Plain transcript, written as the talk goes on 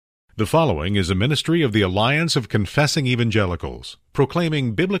The following is a ministry of the Alliance of Confessing Evangelicals,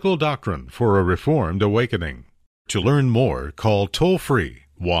 proclaiming biblical doctrine for a Reformed awakening. To learn more, call toll-free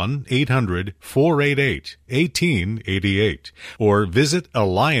 1-800-488-1888 or visit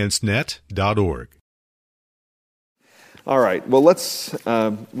alliancenet.org. All right. Well,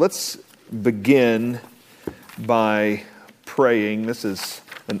 let's begin by praying. This is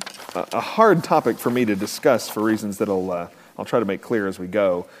a hard topic for me to discuss for reasons that I'll try to make clear as we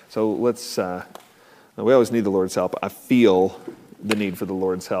go. So let's. We always need the Lord's help. I feel the need for the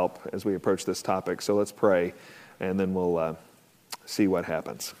Lord's help as we approach this topic. So let's pray, and then we'll see what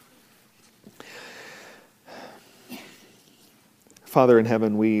happens. Father in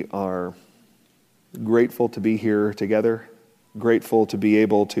heaven, we are grateful to be here together, grateful to be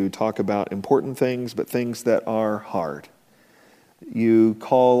able to talk about important things, but things that are hard. You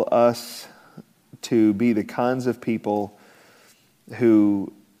call us to be the kinds of people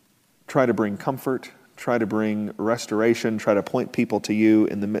who try to bring comfort, try to bring restoration, try to point people to you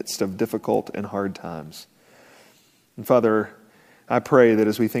in the midst of difficult and hard times. And Father, I pray that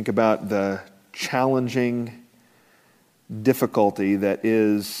as we think about the challenging difficulty that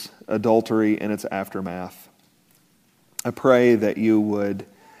is adultery and its aftermath, I pray that you would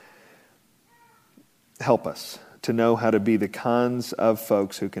help us to know how to be the kinds of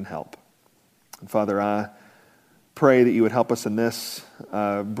folks who can help. And Father, I pray that you would help us in this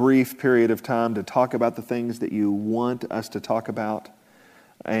brief period of time to talk about the things that you want us to talk about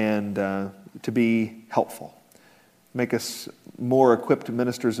and to be helpful. Make us more equipped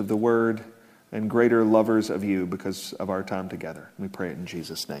ministers of the word and greater lovers of you because of our time together. We pray it in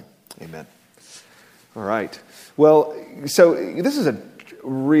Jesus' name. Amen. All right. Well, so this is a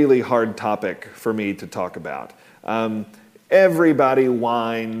really hard topic for me to talk about. Everybody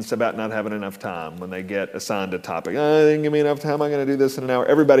whines about not having enough time when they get assigned a topic. They didn't give me enough time. I'm going to do this in an hour.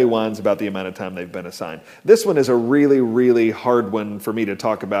 Everybody whines about the amount of time they've been assigned. This one is a really, really hard one for me to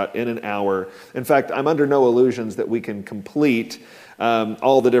talk about in an hour. In fact, I'm under no illusions that we can complete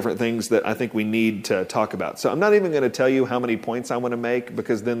all the different things that I think we need to talk about. So I'm not even going to tell you how many points I want to make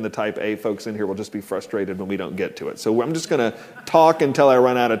because then the type A folks in here will just be frustrated when we don't get to it. So I'm just going to talk until I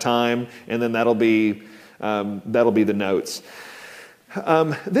run out of time, and then that'll be the notes.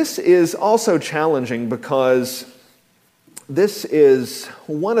 This is also challenging because this is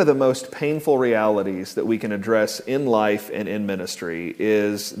one of the most painful realities that we can address in life and in ministry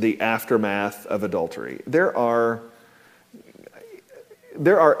is the aftermath of adultery. There are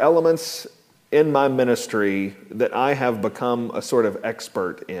elements in my ministry that I have become a sort of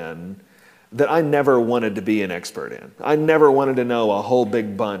expert in that I never wanted to be an expert in. I never wanted to know a whole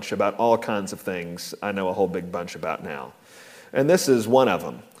big bunch about all kinds of things I know a whole big bunch about now. And this is one of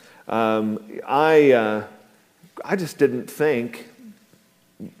them. I just didn't think,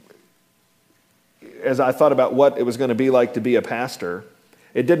 as I thought about what it was going to be like to be a pastor,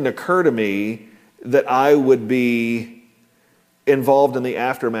 it didn't occur to me that I would be involved in the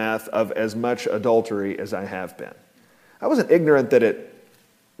aftermath of as much adultery as I have been. I wasn't ignorant that it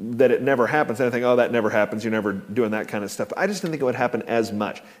never happens. And I think, that never happens. You're never doing that kind of stuff. But I just didn't think it would happen as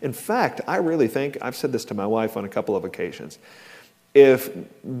much. In fact, I really think, I've said this to my wife on a couple of occasions, if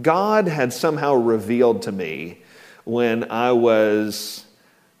God had somehow revealed to me when I was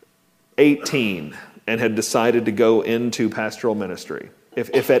 18 and had decided to go into pastoral ministry,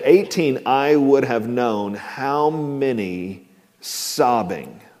 if at 18 I would have known how many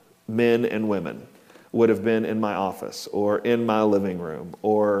sobbing men and women would have been in my office or in my living room,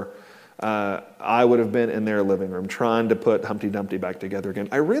 or I would have been in their living room trying to put Humpty Dumpty back together again,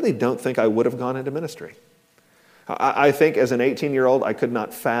 I really don't think I would have gone into ministry. I think as an 18-year-old, I could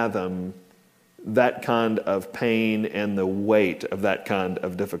not fathom that kind of pain and the weight of that kind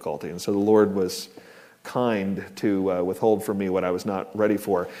of difficulty. And so the Lord was kind to withhold from me what I was not ready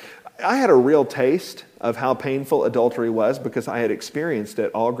for. I had a real taste of how painful adultery was because I had experienced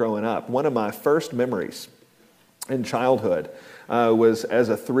it all growing up. One of my first memories in childhood was as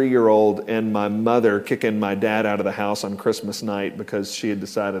a 3-year-old and my mother kicking my dad out of the house on Christmas night because she had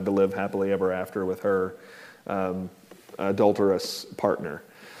decided to live happily ever after with her adulterous partner.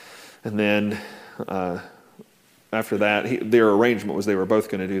 And then after that, their arrangement was they were both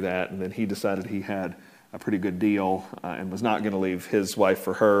going to do that, and then he decided he had a pretty good deal and was not going to leave his wife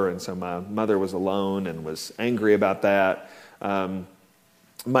for her, and so my mother was alone and was angry about that.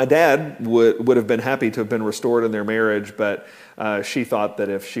 My dad would have been happy to have been restored in their marriage, but she thought that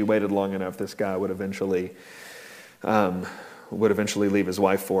if she waited long enough, this guy would eventually leave his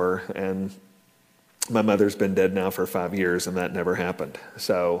wife for her. And my mother's been dead now for 5 years, and that never happened.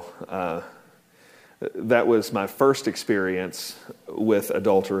 So That was my first experience with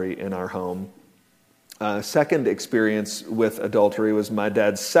adultery in our home. Second experience with adultery was my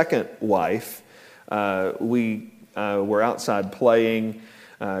dad's second wife. We were outside playing,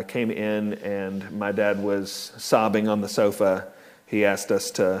 came in, and my dad was sobbing on the sofa. He asked us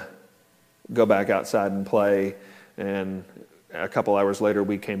to go back outside and play, and a couple hours later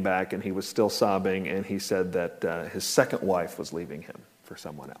we came back and he was still sobbing, and he said that his second wife was leaving him for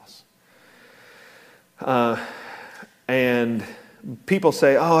someone else. And people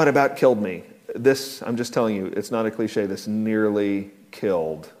say, oh, it about killed me. This, I'm just telling you, it's not a cliche, this nearly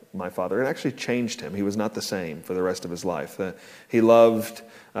killed my father. It actually changed him. He was not the same for the rest of his life. He loved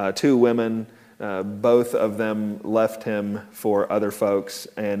two women. Both of them left him for other folks,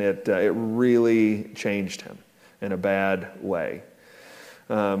 and it really changed him in a bad way.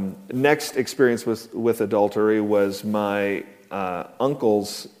 Next experience with adultery was my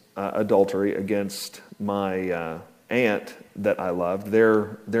uncle's adultery against my aunt that I loved.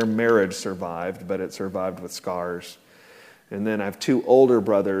 Their marriage survived, but it survived with scars. And then I have two older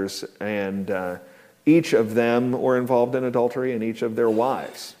brothers, and each of them were involved in adultery, and each of their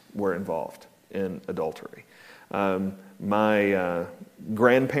wives were involved in adultery. My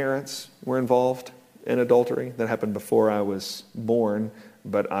grandparents were involved in adultery. That happened before I was born,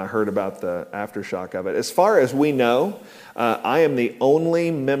 but I heard about the aftershock of it. As far as we know, I am the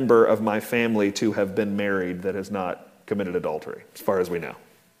only member of my family to have been married that has not committed adultery, as far as we know.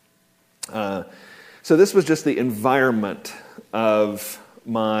 So this was just the environment of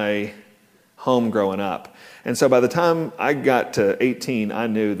my home growing up. And so by the time I got to 18, I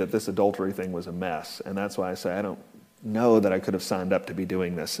knew that this adultery thing was a mess. And that's why I say I don't know that I could have signed up to be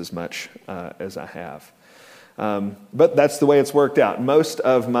doing this as much as I have. But that's the way it's worked out. Most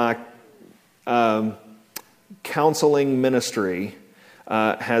of my counseling ministry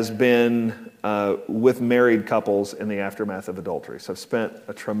has been with married couples in the aftermath of adultery. So I've spent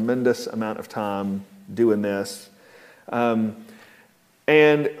a tremendous amount of time doing this.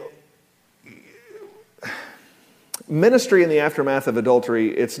 And ministry in the aftermath of adultery,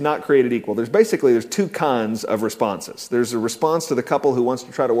 it's not created equal. There's two kinds of responses. There's a response to the couple who wants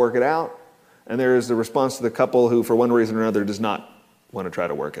to try to work it out, and there is the response to the couple who, for one reason or another, does not want to try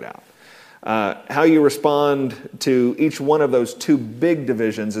to work it out. How you respond to each one of those two big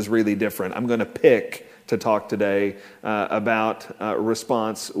divisions is really different. I'm going to pick to talk today about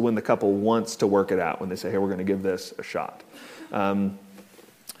response when the couple wants to work it out, when they say, hey, we're going to give this a shot.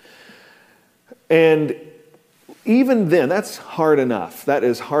 And even then, that's hard enough. That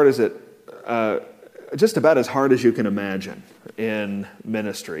is hard as it, just about as hard as you can imagine in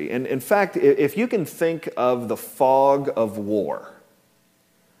ministry. And in fact, if you can think of the fog of war,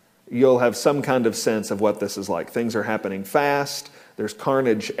 you'll have some kind of sense of what this is like. Things are happening fast. There's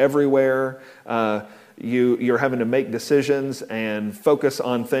carnage everywhere. You're having to make decisions and focus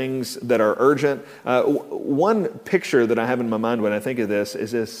on things that are urgent. One picture that I have in my mind when I think of this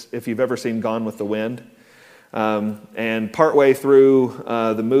is this, if you've ever seen Gone with the Wind. And partway through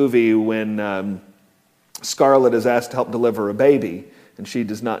the movie, when Scarlett is asked to help deliver a baby, and she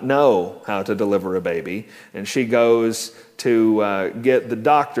does not know how to deliver a baby, and she goes to get the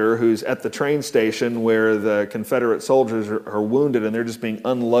doctor who's at the train station where the Confederate soldiers are wounded, and they're just being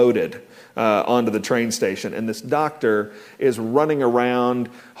unloaded onto the train station. And this doctor is running around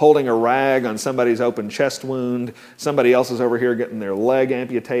holding a rag on somebody's open chest wound. Somebody else is over here getting their leg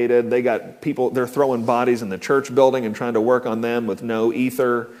amputated. They got people, they're throwing bodies in the church building and trying to work on them with no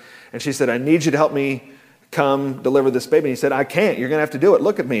ether. And she said, I need you to help me come deliver this baby. And he said, I can't. You're going to have to do it.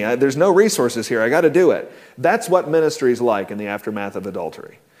 Look at me. There's no resources here. I got to do it. That's what ministry is like in the aftermath of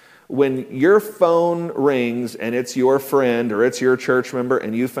adultery. When your phone rings and it's your friend or it's your church member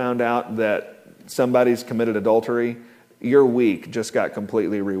and you found out that somebody's committed adultery, your week just got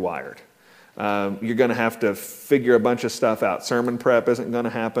completely rewired. You're going to have to figure a bunch of stuff out. Sermon prep isn't going to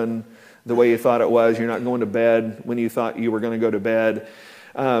happen the way you thought it was. You're not going to bed when you thought you were going to go to bed.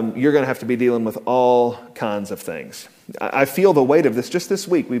 You're going to have to be dealing with all kinds of things. I feel the weight of this. Just this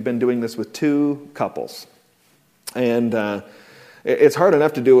week, we've been doing this with two couples. And it's hard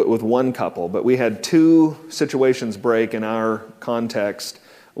enough to do it with one couple, but we had two situations break in our context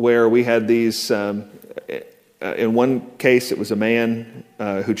where we had these, in one case, it was a man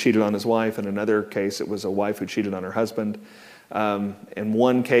who cheated on his wife. In another case, it was a wife who cheated on her husband. In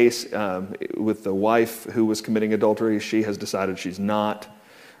one case, with the wife who was committing adultery, she has decided she's not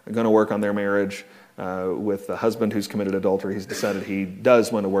going to work on their marriage. With the husband who's committed adultery, he's decided he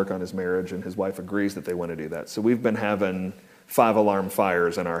does want to work on his marriage, and his wife agrees that they want to do that. So we've been having 5-alarm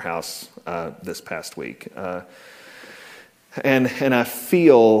fires in our house this past week. And I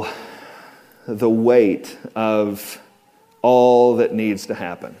feel the weight of all that needs to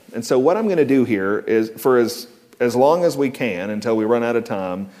happen. And so what I'm going to do here is, for as long as we can, until we run out of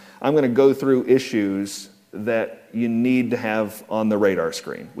time, I'm going to go through issues that you need to have on the radar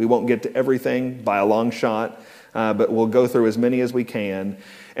screen. We won't get to everything by a long shot, but we'll go through as many as we can.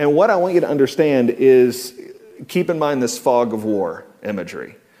 And what I want you to understand is, keep in mind this fog of war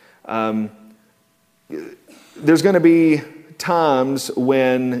imagery. There's going to be times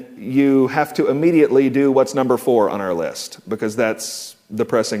when you have to immediately do what's number 4 on our list, because that's the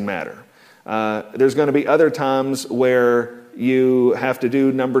pressing matter. There's going to be other times where you have to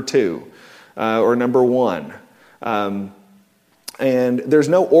do number 2 or number 1. And there's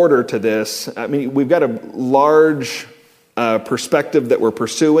no order to this. I mean, we've got a large perspective that we're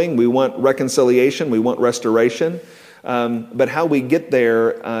pursuing. We want reconciliation. We want restoration. But how we get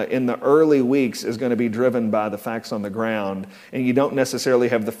there in the early weeks is going to be driven by the facts on the ground. And you don't necessarily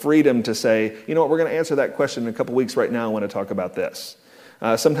have the freedom to say, you know what, we're going to answer that question in a couple weeks. Right now, I want to talk about this.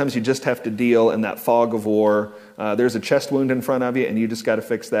 Sometimes you just have to deal in that fog of war. There's a chest wound in front of you, and you just got to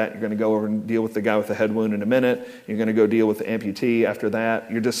fix that. You're going to go over and deal with the guy with the head wound in a minute. You're going to go deal with the amputee after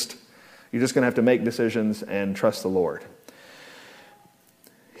that. You're just going to have to make decisions and trust the Lord.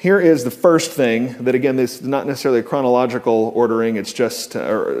 Here is the first thing that, again, this is not necessarily a chronological ordering. It's just,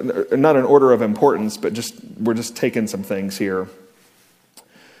 or not an order of importance, but we're just taking some things here.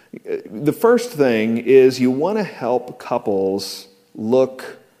 The first thing is you want to help couples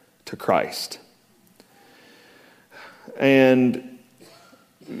look to Christ. And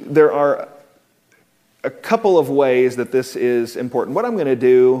there are a couple of ways that this is important. What I'm going to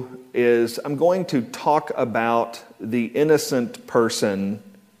do is I'm going to talk about the innocent person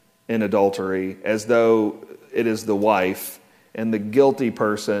in adultery as though it is the wife, and the guilty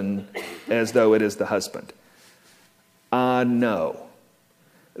person as though it is the husband. I know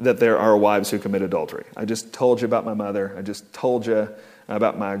that there are wives who commit adultery. I just told you about my mother. I just told you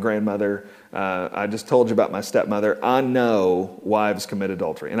about my grandmother. I just told you about my stepmother. I know wives commit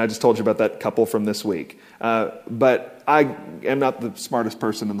adultery. And I just told you about that couple from this week. But I am not the smartest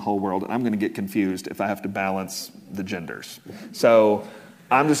person in the whole world, and I'm going to get confused if I have to balance the genders. So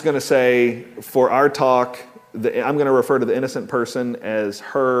I'm just going to say, for our talk, I'm going to refer to the innocent person as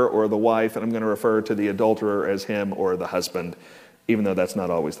her or the wife, and I'm going to refer to the adulterer as him or the husband, even though that's not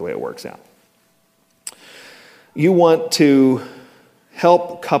always the way it works out. You want to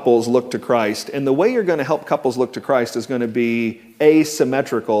help couples look to Christ, and the way you're going to help couples look to Christ is going to be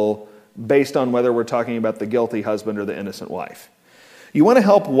asymmetrical based on whether we're talking about the guilty husband or the innocent wife. You want to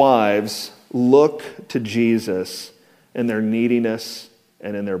help wives look to Jesus in their neediness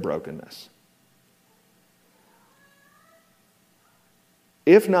and in their brokenness.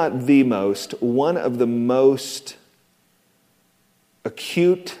 If not the most, one of the most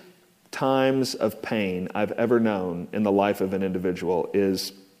acute times of pain I've ever known in the life of an individual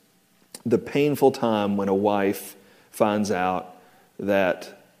is the painful time when a wife finds out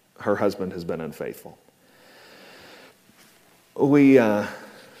that her husband has been unfaithful. We,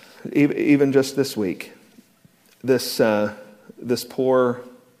 even just this week, this poor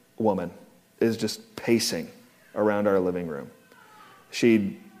woman is just pacing around our living room.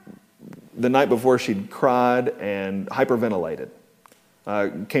 The night before, she'd cried and hyperventilated.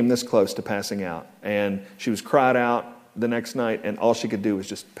 Came this close to passing out. And she was cried out the next night, and all she could do was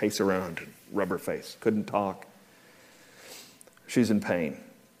just pace around and rub her face. Couldn't talk. She's in pain.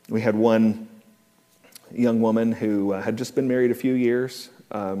 We had one young woman who had just been married a few years.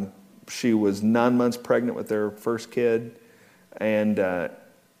 She was 9 months pregnant with their first kid, and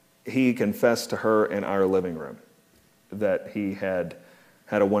he confessed to her in our living room that he had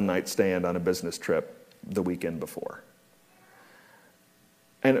a one-night stand on a business trip the weekend before.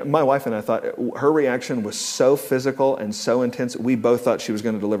 And my wife and I thought her reaction was so physical and so intense, we both thought she was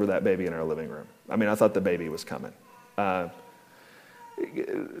going to deliver that baby in our living room. I mean, I thought the baby was coming.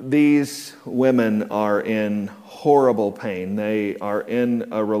 These women are in horrible pain. They are in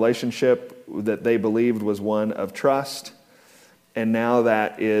a relationship that they believed was one of trust, and now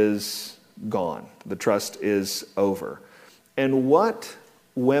that is gone. The trust is over. And what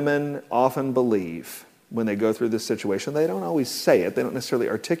women often believe when they go through this situation, they don't always say it, they don't necessarily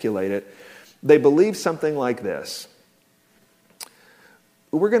articulate it. They believe something like this: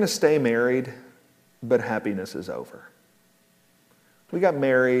 we're going to stay married, but happiness is over. We got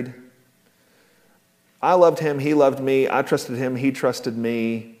married. I loved him, he loved me. I trusted him, he trusted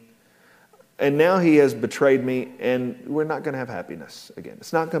me. And now he has betrayed me, and we're not going to have happiness again.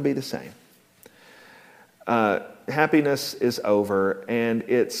 It's not going to be the same. Happiness is over, and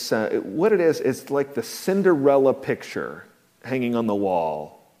it's what it is. It's like the Cinderella picture hanging on the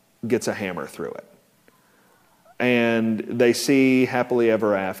wall gets a hammer through it. And they see happily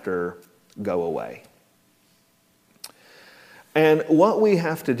ever after go away. And what we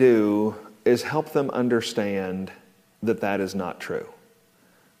have to do is help them understand that that is not true.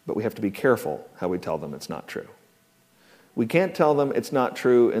 But we have to be careful how we tell them it's not true. We can't tell them it's not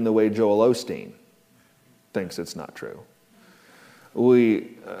true in the way Joel Osteen thinks it's not true.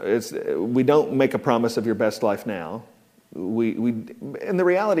 We don't make a promise of your best life now. And the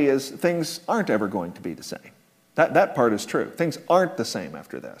reality is things aren't ever going to be the same. That part is true. Things aren't the same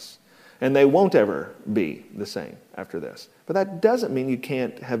after this. And they won't ever be the same after this. But that doesn't mean you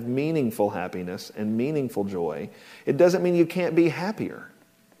can't have meaningful happiness and meaningful joy. It doesn't mean you can't be happier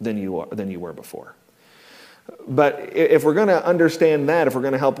than you were before. But if we're going to understand that, if we're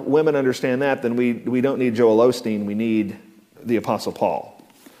going to help women understand that, then we don't need Joel Osteen, we need the Apostle Paul.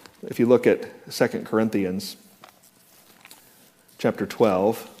 If you look at 2 Corinthians chapter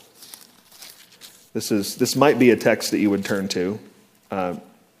 12, this might be a text that you would turn to.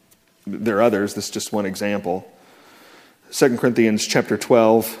 There are others. This is just one example. 2 Corinthians chapter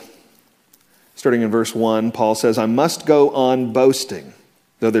 12, starting in verse 1, Paul says, I must go on boasting,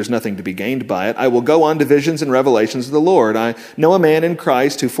 though there's nothing to be gained by it. I will go on to visions and revelations of the Lord. I know a man in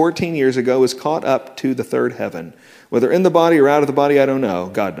Christ who 14 years ago was caught up to the third heaven. Whether in the body or out of the body, I don't know.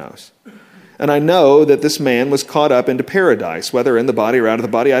 God knows. And I know that this man was caught up into paradise. Whether in the body or out of the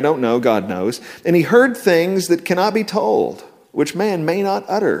body, I don't know. God knows. And he heard things that cannot be told, which man may not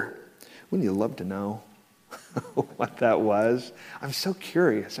utter. Wouldn't you love to know what that was? I'm so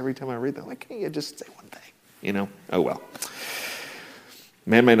curious every time I read that. Why can't you just say one thing? Oh well.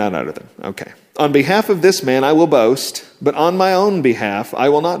 Man may not utter them. Okay. On behalf of this man I will boast, but on my own behalf I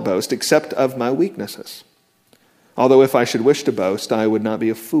will not boast, except of my weaknesses. Although if I should wish to boast, I would not be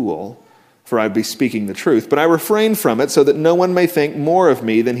a fool, for I'd be speaking the truth. But I refrain from it so that no one may think more of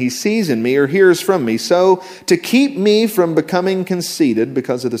me than he sees in me or hears from me. So to keep me from becoming conceited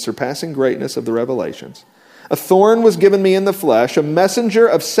because of the surpassing greatness of the revelations, a thorn was given me in the flesh, a messenger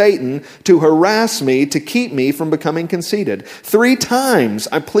of Satan to harass me, to keep me from becoming conceited. 3 times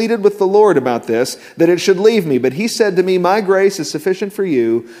I pleaded with the Lord about this, that it should leave me. But he said to me, my grace is sufficient for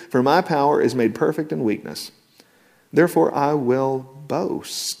you, for my power is made perfect in weakness. Therefore I will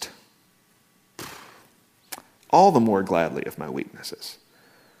boast all the more gladly of my weaknesses,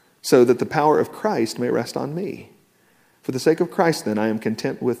 so that the power of Christ may rest on me. For the sake of Christ, then, I am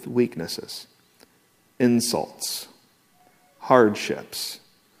content with weaknesses, insults, hardships,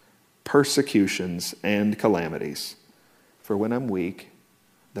 persecutions, and calamities. For when I'm weak,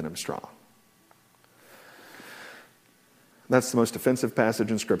 then I'm strong. That's the most offensive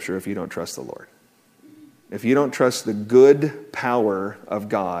passage in Scripture if you don't trust the Lord. If you don't trust the good power of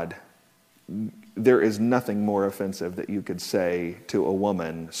God, there is nothing more offensive that you could say to a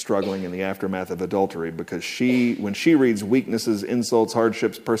woman struggling in the aftermath of adultery, because when she reads weaknesses, insults,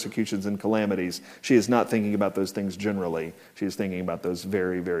 hardships, persecutions, and calamities, she is not thinking about those things generally. She is thinking about those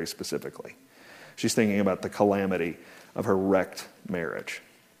very, very specifically. She's thinking about the calamity of her wrecked marriage.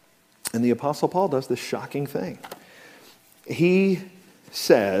 And the Apostle Paul does this shocking thing. He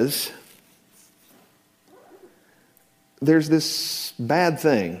says, there's this bad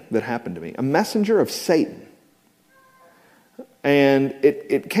thing that happened to me, a messenger of Satan. And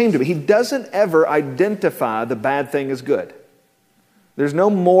it came to me. He doesn't ever identify the bad thing as good. There's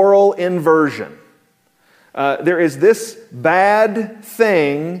no moral inversion. There is this bad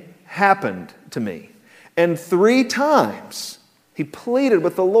thing happened to me. And 3 times he pleaded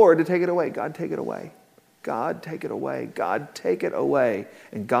with the Lord to take it away. God, take it away. God, take it away. God, take it away.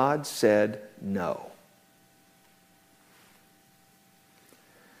 And God said no.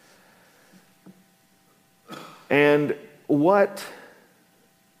 And what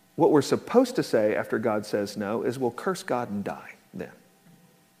we're supposed to say after God says no is we'll curse God and die then.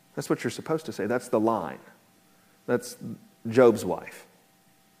 That's what you're supposed to say. That's the line. That's Job's wife.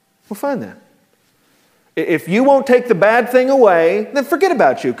 Well, fine then. If you won't take the bad thing away, then forget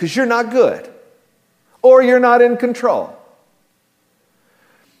about you, because you're not good. Or you're not in control.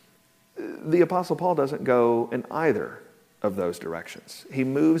 The Apostle Paul doesn't go in either of those directions. He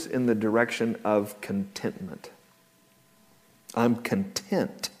moves in the direction of contentment. I'm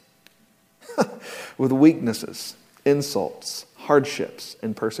content with weaknesses, insults, hardships,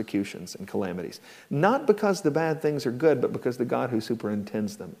 and persecutions and calamities. Not because the bad things are good, but because the God who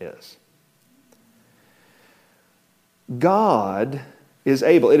superintends them is. God is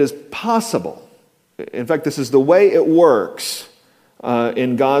able, it is possible. In fact, this is the way it works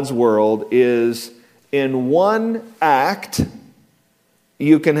in God's world, is in one act,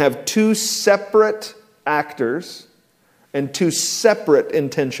 you can have 2 separate actors, and two separate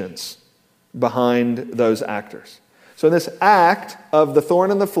intentions behind those actors. So in this act of the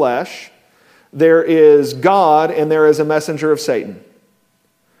thorn in the flesh, there is God and there is a messenger of Satan.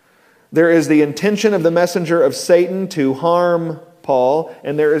 There is the intention of the messenger of Satan to harm Paul,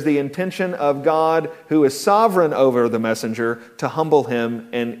 and there is the intention of God, who is sovereign over the messenger, to humble him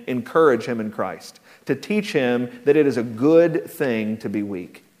and encourage him in Christ, to teach him that it is a good thing to be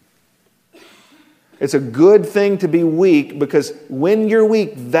weak. It's a good thing to be weak, because when you're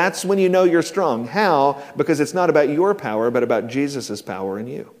weak, that's when you know you're strong. How? Because it's not about your power, but about Jesus' power in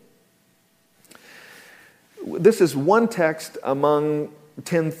you. This is one text among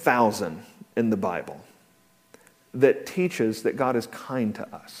 10,000 in the Bible that teaches that God is kind to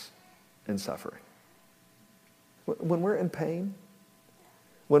us in suffering. When we're in pain,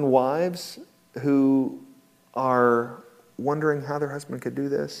 when wives who are wondering how their husband could do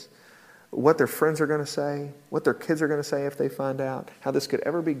this, what their friends are going to say, what their kids are going to say if they find out, how this could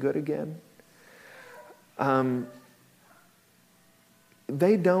ever be good again,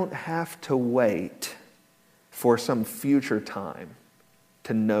 they don't have to wait for some future time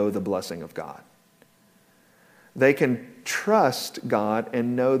to know the blessing of God. They can trust God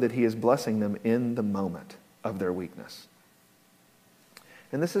and know that He is blessing them in the moment of their weakness.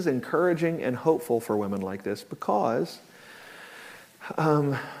 And this is encouraging and hopeful for women like this, because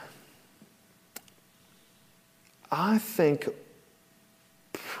I think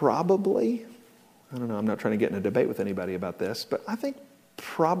probably, I don't know, I'm not trying to get in a debate with anybody about this, but I think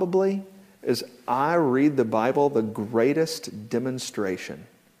probably, as I read the Bible, the greatest demonstration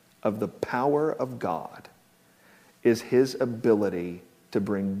of the power of God is His ability to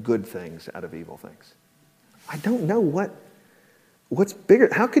bring good things out of evil things. I don't know what's bigger.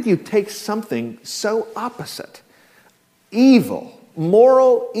 How could you take something so opposite, evil,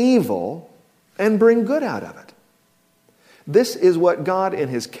 moral evil, and bring good out of it? This is what God in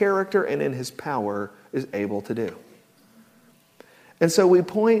His character and in His power is able to do. And so we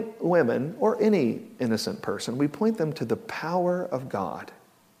point women, or any innocent person, we point them to the power of God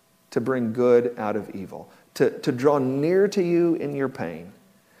to bring good out of evil, to draw near to you in your pain,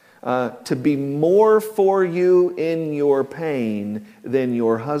 to be more for you in your pain than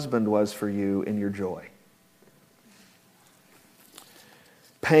your husband was for you in your joy.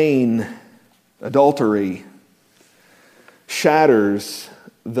 Pain, adultery, shatters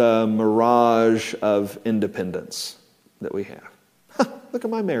the mirage of independence that we have. Look at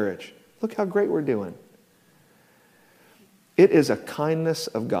my marriage. Look how great we're doing. It is a kindness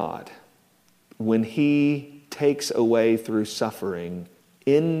of God when He takes away through suffering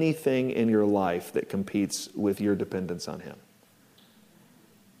anything in your life that competes with your dependence on Him.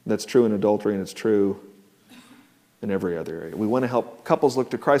 That's true in adultery, and it's true in every other area. We want to help couples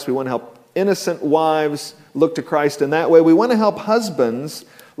look to Christ. We want to help innocent wives look to Christ in that way. We want to help husbands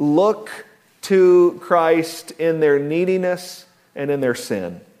look to Christ in their neediness and in their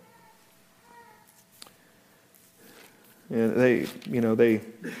sin. And they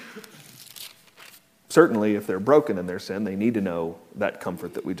certainly, if they're broken in their sin, they need to know that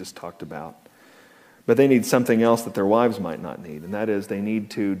comfort that we just talked about. But they need something else that their wives might not need, and that is they need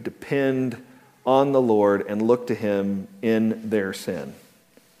to depend on the Lord and look to Him in their sin.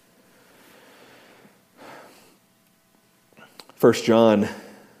 1 John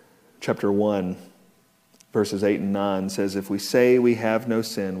chapter 1, verses 8 and 9 says, "If we say we have no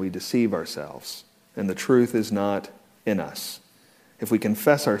sin, we deceive ourselves, and the truth is not in us. If we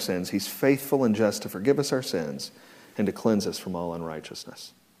confess our sins, He's faithful and just to forgive us our sins and to cleanse us from all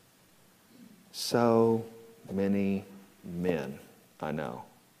unrighteousness." So many men I know.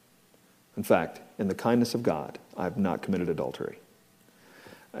 In fact, in the kindness of God, I have not committed adultery.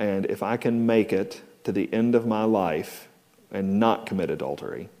 And if I can make it to the end of my life and not commit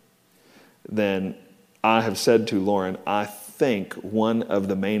adultery, then I have said to Lauren, I think one of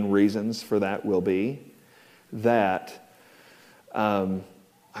the main reasons for that will be that I've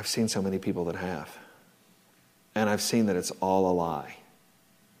seen so many people that have. And I've seen that it's all a lie.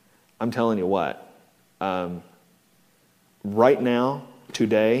 I'm telling you what, right now,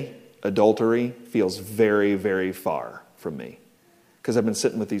 today, adultery feels very, very far from me. Because I've been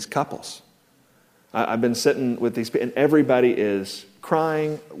sitting with these couples. I've been sitting with these people, and everybody is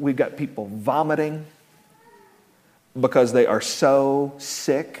crying. We've got people vomiting because they are so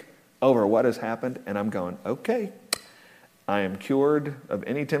sick over what has happened. And I'm going, okay, I am cured of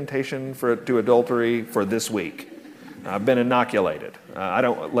any temptation to adultery for this week. I've been inoculated. I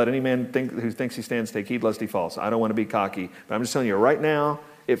don't let any man who thinks he stands take heed lest he falls. I don't want to be cocky. But I'm just telling you right now,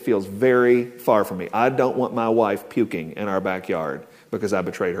 it feels very far from me. I don't want my wife puking in our backyard because I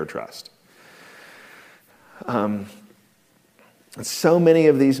betrayed her trust. And so many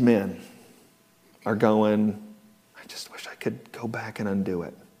of these men are going, I just wish I could go back and undo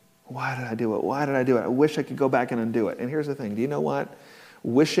it. Why did I do it? Why did I do it? I wish I could go back and undo it. And here's the thing. Do you know what?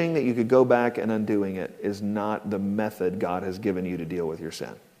 Wishing that you could go back and undoing it is not the method God has given you to deal with your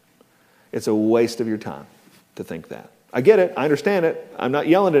sin. It's a waste of your time to think that. I get it. I understand it. I'm not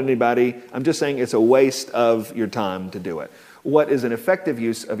yelling at anybody. I'm just saying it's a waste of your time to do it. What is an effective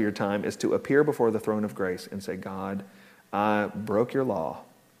use of your time is to appear before the throne of grace and say, God, I broke your law.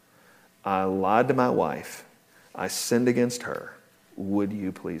 I lied to my wife. I sinned against her. Would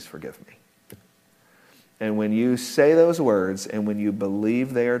you please forgive me? And when you say those words and when you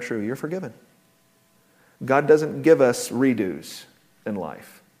believe they are true, you're forgiven. God doesn't give us redos in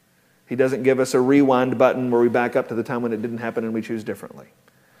life. He doesn't give us a rewind button where we back up to the time when it didn't happen and we choose differently.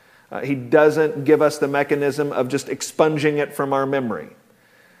 He doesn't give us the mechanism of just expunging it from our memory.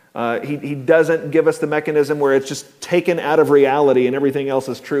 He doesn't give us the mechanism where it's just taken out of reality and everything else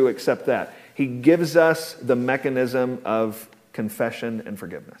is true except that. He gives us the mechanism of confession and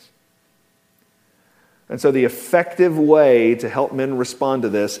forgiveness. And so the effective way to help men respond to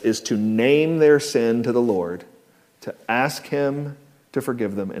this is to name their sin to the Lord, to ask Him to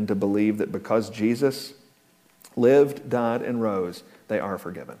forgive them, and to believe that because Jesus lived, died, and rose, they are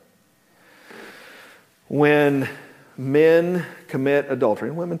forgiven. When men commit adultery,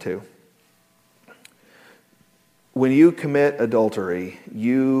 and women too, when you commit adultery,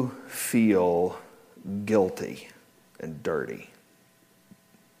 you feel guilty and dirty.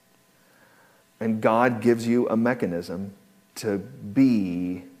 And God gives you a mechanism to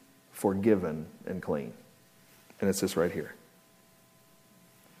be forgiven and clean. And it's this right here.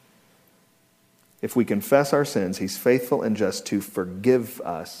 If we confess our sins, He's faithful and just to forgive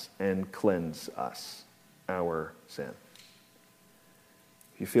us and cleanse us, our sin.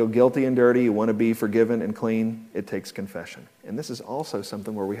 If you feel guilty and dirty, you want to be forgiven and clean, it takes confession. And this is also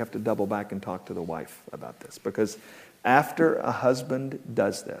something where we have to double back and talk to the wife about this. Because after a husband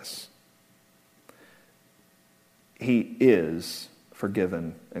does this, he is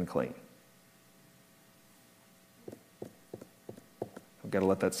forgiven and clean. I've got to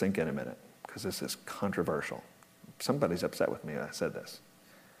let that sink in a minute, because this is controversial. Somebody's upset with me I said this.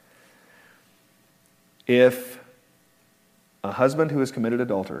 If a husband who has committed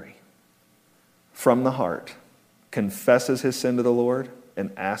adultery from the heart confesses his sin to the Lord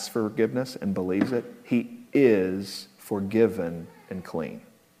and asks for forgiveness and believes it, he is forgiven and clean.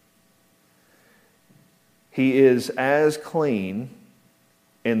 He is as clean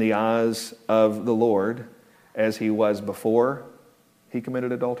in the eyes of the Lord as he was before he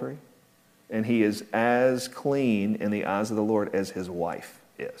committed adultery. And he is as clean in the eyes of the Lord as his wife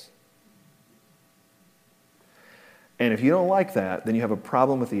is. And if you don't like that, then you have a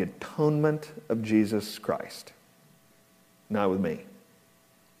problem with the atonement of Jesus Christ. Not with me.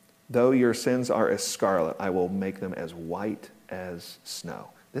 Though your sins are as scarlet, I will make them as white as snow.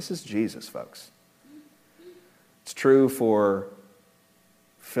 This is Jesus, folks. It's true for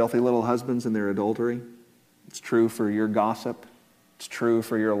filthy little husbands and their adultery. It's true for your gossip. It's true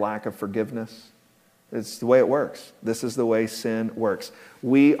for your lack of forgiveness. It's the way it works. This is the way sin works.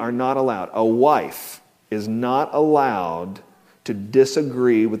 We are not allowed. A wife is not allowed to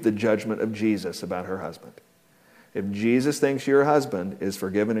disagree with the judgment of Jesus about her husband. If Jesus thinks your husband is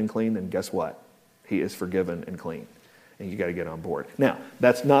forgiven and clean, then guess what? He is forgiven and clean. And you got to get on board. Now,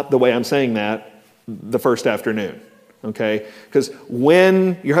 that's not the way I'm saying that the first afternoon. Okay? Because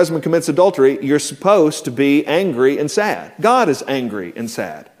when your husband commits adultery, you're supposed to be angry and sad. God is angry and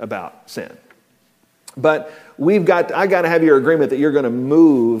sad about sin. But I got to have your agreement that you're going to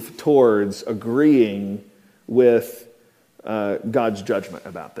move towards agreeing with God's judgment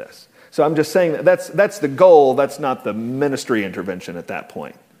about this. So I'm just saying that's the goal. That's not the ministry intervention at that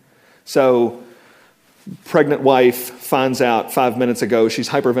point. So pregnant wife finds out 5 minutes ago she's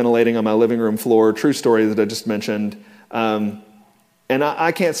hyperventilating on my living room floor. True story that I just mentioned. And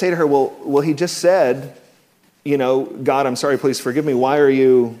I can't say to her, well, he just said, God, I'm sorry, please forgive me. Why are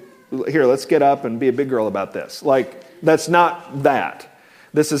you here? Let's get up and be a big girl about this. That's not that.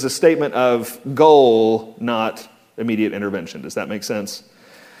 This is a statement of goal, not immediate intervention. Does that make sense?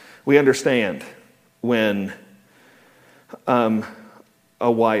 We understand when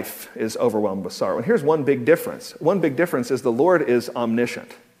a wife is overwhelmed with sorrow. And here's one big difference. One big difference is the Lord is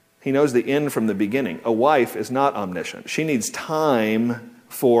omniscient. He knows the end from the beginning. A wife is not omniscient. She needs time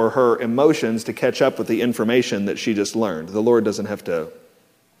for her emotions to catch up with the information that she just learned. The Lord doesn't have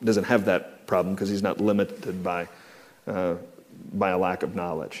that problem because he's not limited by a lack of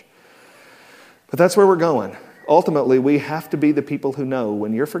knowledge. But that's where we're going. Ultimately, we have to be the people who know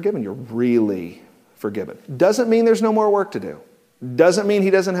when you're forgiven, you're really forgiven. Doesn't mean there's no more work to do. Doesn't mean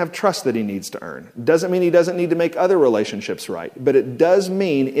he doesn't have trust that he needs to earn. Doesn't mean he doesn't need to make other relationships right. But it does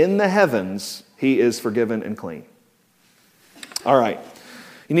mean in the heavens, he is forgiven and clean. All right.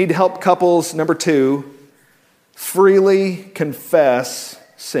 You need to help couples, number 2, freely confess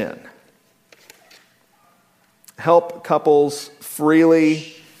sin. Help couples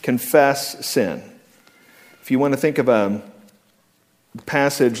freely confess sin. If you want to think of a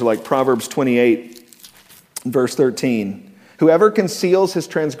passage like Proverbs 28, verse 13, whoever conceals his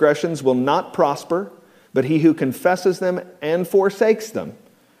transgressions will not prosper, but he who confesses them and forsakes them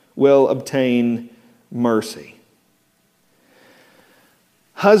will obtain mercy.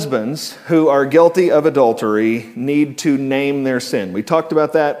 Husbands who are guilty of adultery need to name their sin. We talked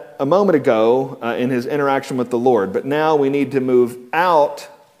about that a moment ago in his interaction with the Lord, but now we need to move out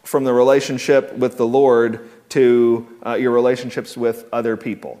from the relationship with the Lord to your relationships with other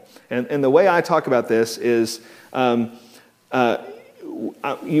people. And the way I talk about this is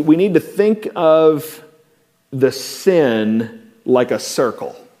we need to think of the sin like a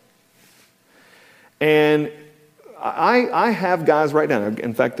circle. And I have guys right now,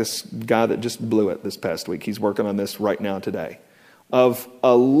 in fact, this guy that just blew it this past week, he's working on this right now today, of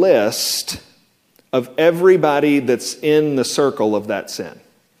a list of everybody that's in the circle of that sin.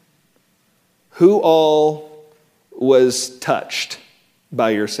 Who all was touched by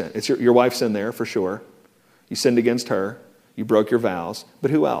your sin? It's your wife's in there for sure. You sinned against her. You broke your vows.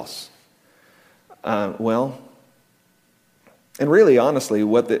 But who else? And really, honestly,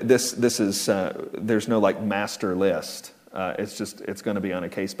 what this is, there's no like master list. It's going to be on a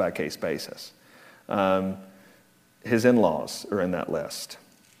case-by-case basis. His in-laws are in that list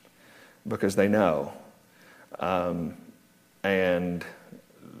because they know. And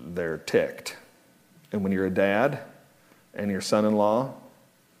they're ticked. And when you're a dad and your son-in-law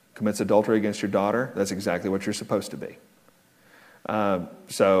commits adultery against your daughter, that's exactly what you're supposed to be.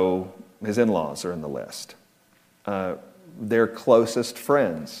 So his in-laws are in the list. Their closest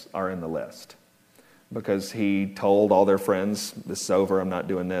friends are in the list because he told all their friends, this is over, I'm not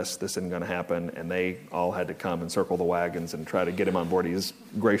doing this isn't going to happen, and they all had to come and circle the wagons and try to get him on board. He's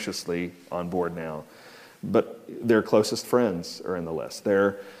graciously on board now. But their closest friends are in the list.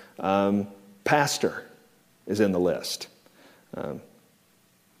 Their pastor is in the list.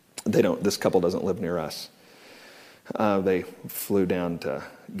 This couple doesn't live near us. They flew down to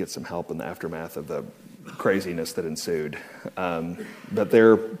get some help in the aftermath of the craziness that ensued. But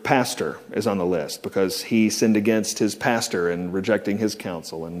their pastor is on the list because he sinned against his pastor and rejecting his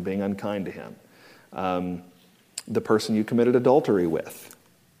counsel and being unkind to him. The person you committed adultery with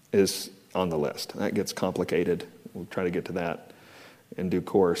is on the list. That gets complicated. We'll try to get to that in due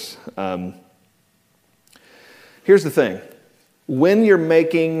course. Here's the thing. When you're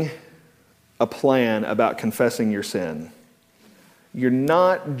making a plan about confessing your sin, you're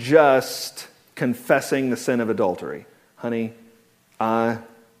not just confessing the sin of adultery. Honey, I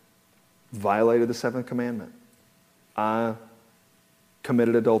violated the 7th commandment. I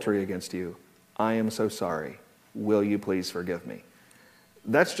committed adultery against you. I am so sorry. Will you please forgive me?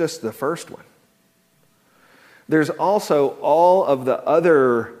 That's just the first one. There's also all of the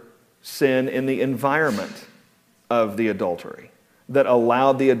other sin in the environment of the adultery that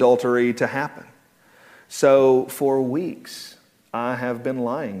allowed the adultery to happen. So for weeks, I have been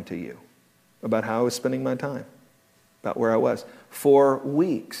lying to you about how I was spending my time, about where I was. For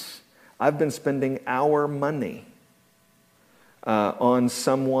weeks, I've been spending our money on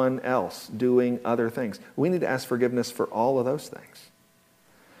someone else, doing other things. We need to ask forgiveness for all of those things.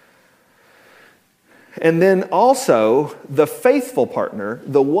 And then also, the faithful partner,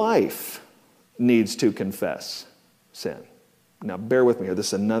 the wife, needs to confess sin. Now, bear with me here. This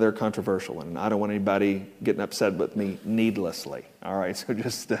is another controversial one, and I don't want anybody getting upset with me needlessly. All right, so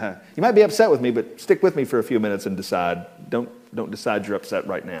just, you might be upset with me, but stick with me for a few minutes and decide. Don't decide you're upset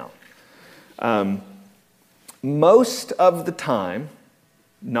right now. Most of the time,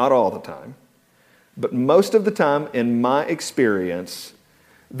 not all the time, but most of the time, in my experience,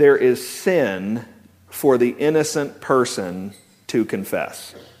 there is sin for the innocent person to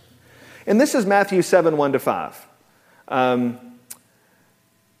confess. And this is Matthew 7, 1-5.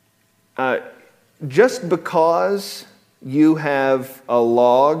 Just because you have a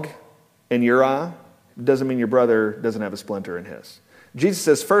log in your eye doesn't mean your brother doesn't have a splinter in his. Jesus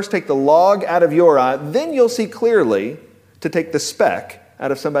says, first take the log out of your eye, then you'll see clearly to take the speck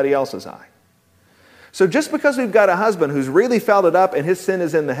out of somebody else's eye. So just because we've got a husband who's really fouled it up and his sin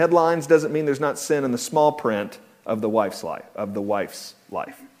is in the headlines doesn't mean there's not sin in the small print of the wife's life.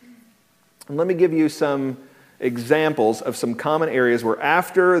 And let me give you some examples of some common areas where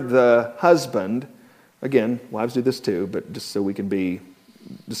after the husband Again, wives do this too, but just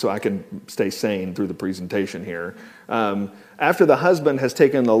so I can stay sane through the presentation here. After the husband has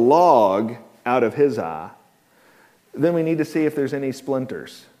taken the log out of his eye, then we need to see if there's any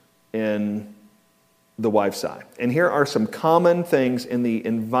splinters in the wife's eye. And here are some common things in the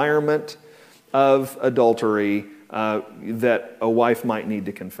environment of adultery that a wife might need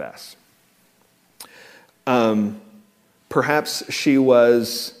to confess. Perhaps she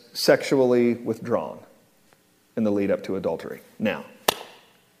was sexually withdrawn in the lead up to adultery. Now,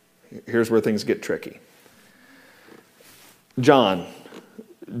 here's where things get tricky. John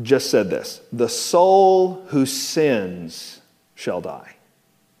just said this: the soul who sins shall die.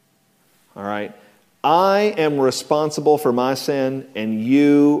 All right? I am responsible for my sin, and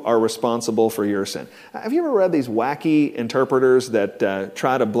you are responsible for your sin. Have you ever read these wacky interpreters that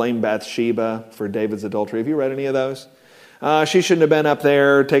try to blame Bathsheba for David's adultery? Have you read any of those? She shouldn't have been up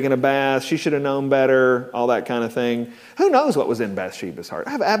there taking a bath. She should have known better, all that kind of thing. Who knows what was in Bathsheba's heart?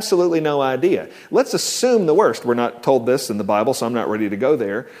 I have absolutely no idea. Let's assume the worst. We're not told this in the Bible, so I'm not ready to go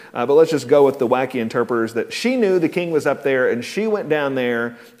there. But let's just go with the wacky interpreters that she knew the king was up there, and she went down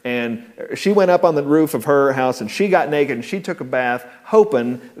there, and she went up on the roof of her house, and she got naked, and she took a bath,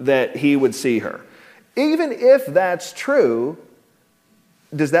 hoping that he would see her. Even if that's true,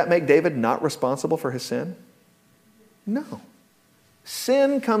 does that make David not responsible for his sin? No.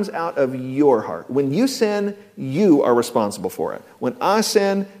 Sin comes out of your heart. When you sin, you are responsible for it. When I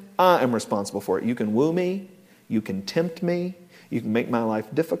sin, I am responsible for it. You can woo me, you can tempt me, you can make my life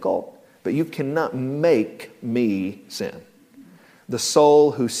difficult, but you cannot make me sin. The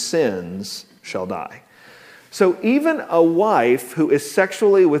soul who sins shall die. So even a wife who is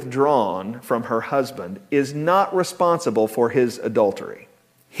sexually withdrawn from her husband is not responsible for his adultery.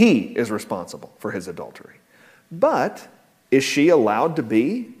 He is responsible for his adultery. But is she allowed to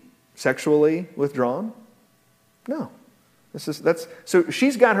be sexually withdrawn? No. So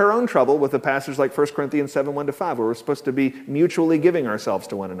she's got her own trouble with the passage like 1 Corinthians 7, 1-5, where we're supposed to be mutually giving ourselves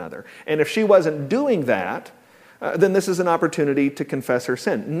to one another. And if she wasn't doing that, then this is an opportunity to confess her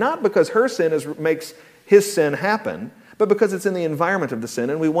sin. Not because her sin makes his sin happen, but because it's in the environment of the sin,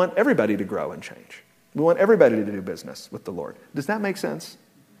 and we want everybody to grow and change. We want everybody to do business with the Lord. Does that make sense?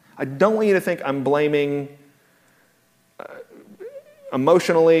 I don't want you to think I'm blaming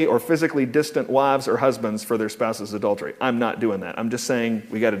emotionally or physically distant wives or husbands for their spouse's adultery. I'm not doing that. I'm just saying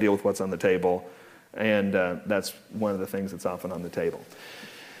we got to deal with what's on the table, and that's one of the things that's often on the table.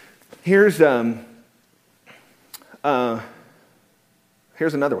 Here's another one.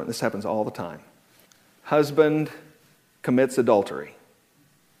 This happens all the time. Husband commits adultery.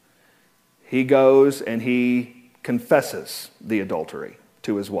 He goes and he confesses the adultery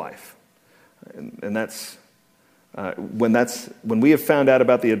to his wife, and that's. When we have found out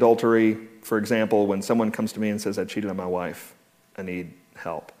about the adultery, for example, when someone comes to me and says, I cheated on my wife, I need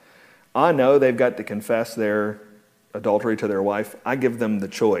help. I know they've got to confess their adultery to their wife. I give them the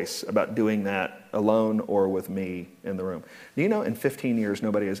choice about doing that alone or with me in the room. Do you know, in 15 years,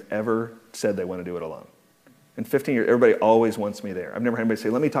 nobody has ever said they want to do it alone. In 15 years, everybody always wants me there. I've never had anybody say,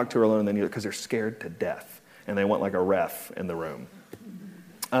 let me talk to her alone, and then because they're scared to death, and they want like a ref in the room.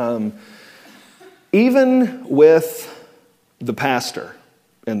 Even with the pastor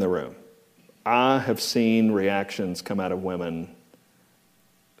in the room, I have seen reactions come out of women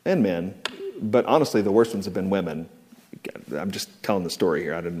and men, but honestly, the worst ones have been women. I'm just telling the story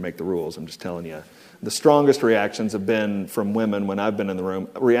here. I didn't make the rules. I'm just telling you. The strongest reactions have been from women when I've been in the room,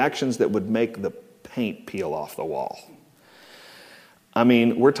 reactions that would make the paint peel off the wall. I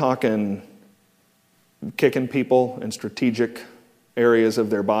mean, we're talking kicking people in strategic areas of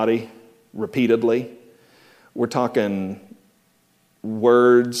their body repeatedly. We're talking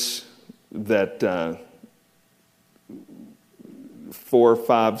words that 4,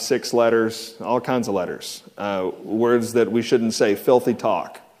 5, 6 letters, all kinds of letters. Words that we shouldn't say, filthy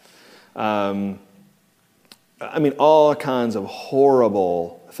talk. I mean, all kinds of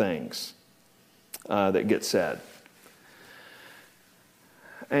horrible things that get said.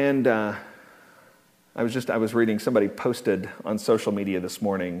 And I was reading, somebody posted on social media this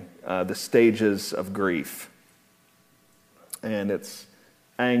morning the stages of grief. And it's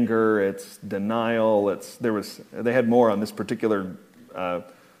anger, it's denial, they had more on this particular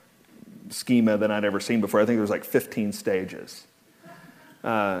schema than I'd ever seen before. I think there was like 15 stages.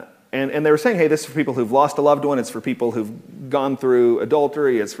 And they were saying, hey, this is for people who've lost a loved one. It's for people who've gone through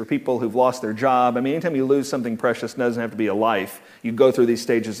adultery. It's for people who've lost their job. I mean, anytime you lose something precious, it doesn't have to be a life. You go through these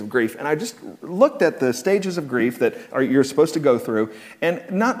stages of grief. And I just looked at the stages of grief that you're supposed to go through, and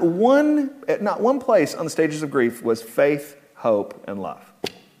not one place on the stages of grief was faith, hope, and love.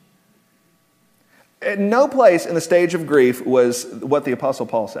 At no place in the stage of grief was what the Apostle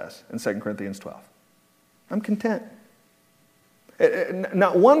Paul says in 2 Corinthians 12. I'm content. At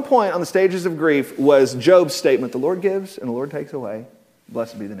not one point on the stages of grief was Job's statement, the Lord gives and the Lord takes away.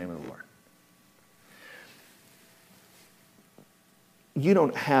 Blessed be the name of the Lord. You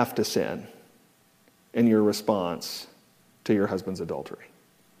don't have to sin in your response to your husband's adultery.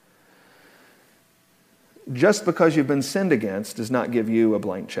 Just because you've been sinned against does not give you a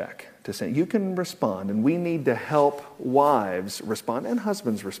blank check to sin. You can respond, and we need to help wives respond and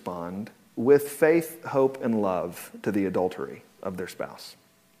husbands respond with faith, hope, and love to the adultery of their spouse.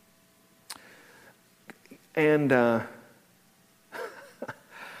 And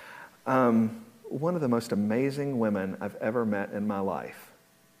one of the most amazing women I've ever met in my life,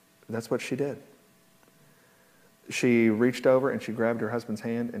 that's what she did. She reached over and she grabbed her husband's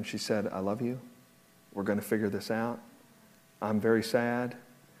hand and she said, I love you. We're going to figure this out. I'm very sad.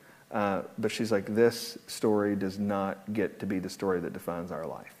 But she's like, this story does not get to be the story that defines our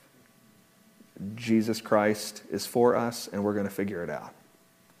life. Jesus Christ is for us, and we're going to figure it out.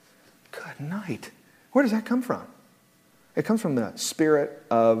 Good night. Where does that come from? It comes from the Spirit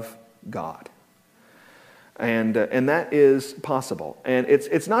of God. And that is possible. And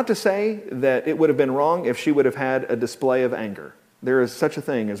it's not to say that it would have been wrong if she would have had a display of anger. There is such a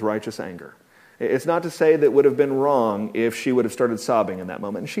thing as righteous anger. It's not to say that it would have been wrong if she would have started sobbing in that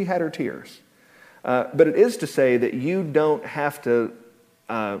moment. And she had her tears. But it is to say that you don't have to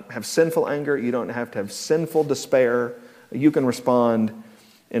have sinful anger. You don't have to have sinful despair. You can respond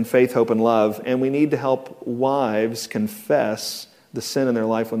in faith, hope, and love. And we need to help wives confess the sin in their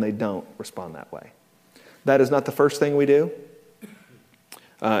life when they don't respond that way. That is not the first thing we do.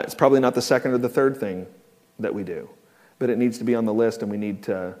 It's probably not the second or the third thing that we do. But it needs to be on the list, and we need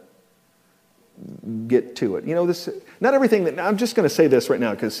to get to it. You know, this, not everything that, I'm just going to say this right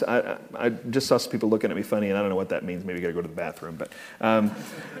now because I just saw some people looking at me funny and I don't know what that means. Maybe I got to go to the bathroom.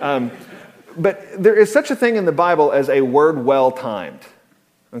 But there is such a thing in the Bible as a word well timed.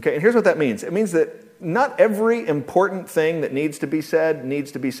 Okay, and here's what that means. It means that not every important thing that needs to be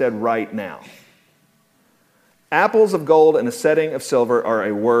said right now. Apples of gold and a setting of silver are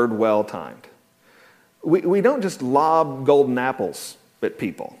a word well timed. We don't just lob golden apples at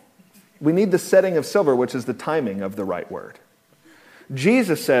people. We need the setting of silver, which is the timing of the right word.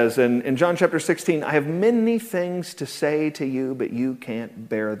 Jesus says in John chapter 16, I have many things to say to you, but you can't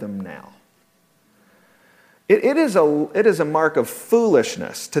bear them now. It is a mark of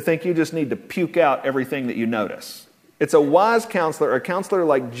foolishness to think you just need to puke out everything that you notice. It's a wise counselor, a counselor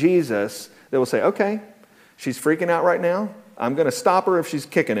like Jesus, that will say, okay, she's freaking out right now. I'm going to stop her if she's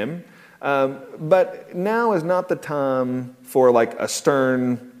kicking him. But now is not the time for like a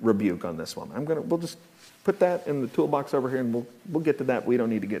stern rebuke on this woman. We'll just put that in the toolbox over here and we'll get to that. We don't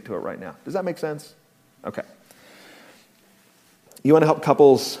need to get to it right now. Does that make sense? Okay. You want to help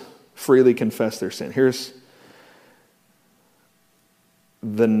couples freely confess their sin. Here's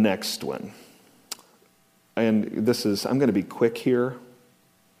the next one. And I'm going to be quick here.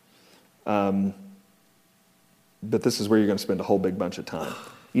 But this is where you're going to spend a whole big bunch of time.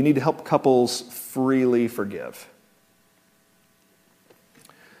 You need to help couples freely forgive.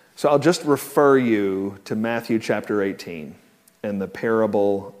 So I'll just refer you to Matthew chapter 18 and the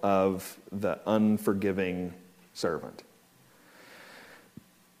parable of the unforgiving servant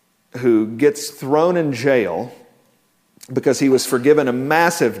who gets thrown in jail because he was forgiven a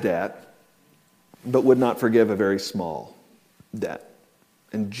massive debt but would not forgive a very small debt.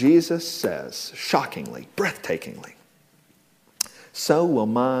 And Jesus says, shockingly, breathtakingly, so will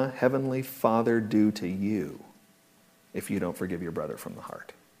my heavenly Father do to you if you don't forgive your brother from the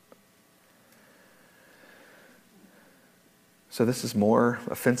heart. So this is more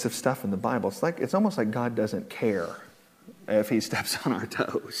offensive stuff in the Bible. It's almost like God doesn't care if he steps on our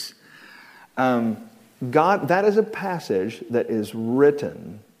toes. That is a passage that is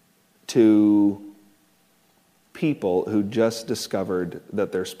written to people who just discovered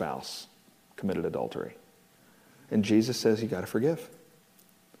that their spouse committed adultery. And Jesus says you got to forgive.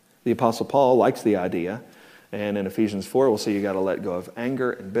 The Apostle Paul likes the idea. And in Ephesians 4, we'll see you got to let go of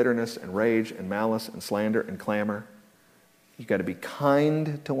anger and bitterness and rage and malice and slander and clamor. You got to be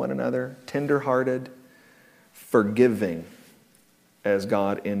kind to one another, tender-hearted, forgiving as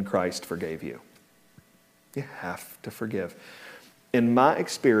God in Christ forgave you. You have to forgive. In my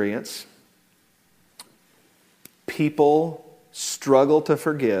experience, people struggle to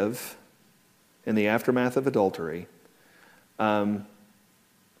forgive in the aftermath of adultery. Let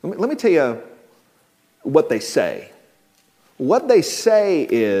me tell you what they say. What they say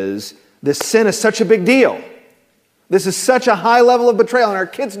is, this sin is such a big deal. This is such a high level of betrayal, and our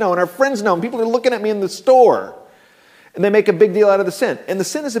kids know, and our friends know, and people are looking at me in the store, and they make a big deal out of the sin. And the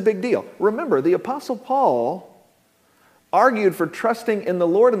sin is a big deal. Remember, the Apostle Paul argued for trusting in the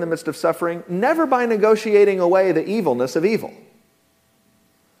Lord in the midst of suffering, never by negotiating away the evilness of evil.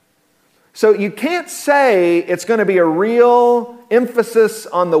 So you can't say it's going to be a real emphasis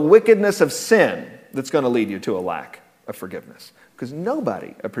on the wickedness of sin that's going to lead you to a lack of forgiveness. Because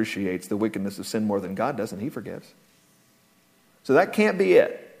nobody appreciates the wickedness of sin more than God does, and He forgives. So that can't be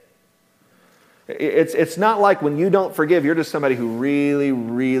it. It's not like when you don't forgive, you're just somebody who really,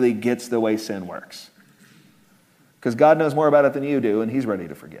 really gets the way sin works. Because God knows more about it than you do, and He's ready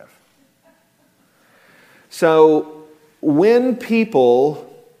to forgive. So when people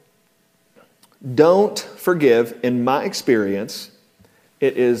don't forgive, in my experience,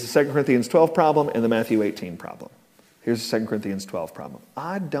 it is the 2 Corinthians 12 problem and the Matthew 18 problem. Here's the 2 Corinthians 12 problem.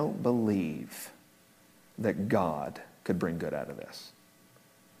 I don't believe that God could bring good out of this.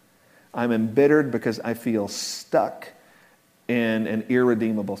 I'm embittered because I feel stuck in an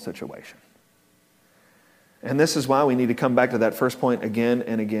irredeemable situation. And this is why we need to come back to that first point again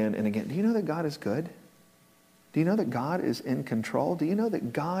and again and again. Do you know that God is good? Do you know that God is in control? Do you know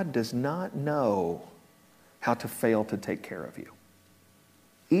that God does not know how to fail to take care of you,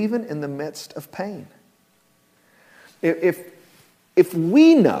 even in the midst of pain? If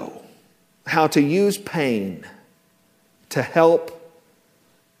we know how to use pain to help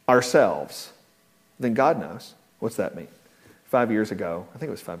ourselves, then God knows. What's that mean? 5 years ago, I think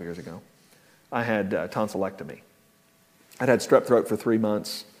it was 5 years ago, I had tonsillectomy. I'd had strep throat for 3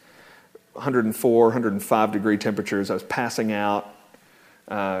 months, 104, 105 degree temperatures. I was passing out,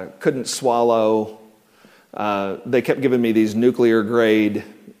 couldn't swallow. They kept giving me these nuclear grade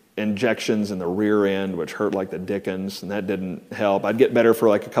injections in the rear end, which hurt like the dickens, and that didn't help. I'd get better for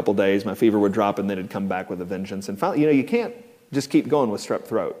like a couple days. My fever would drop, and then it'd come back with a vengeance. And finally, you can't just keep going with strep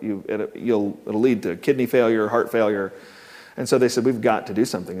throat. It'll lead to kidney failure, heart failure. And so they said, we've got to do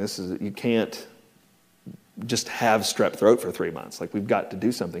something. You can't just have strep throat for 3 months. Like, we've got to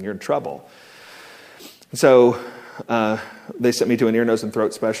do something. You're in trouble. And so they sent me to an ear, nose, and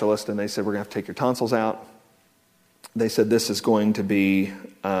throat specialist, and they said, we're going to have to take your tonsils out. They said, this is going to be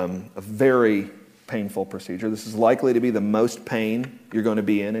a very painful procedure. This is likely to be the most pain you're going to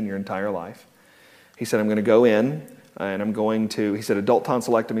be in your entire life. He said, I'm going to go in, and he said, adult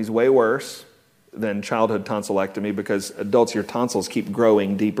tonsillectomy is way worse than childhood tonsillectomy because adults, your tonsils keep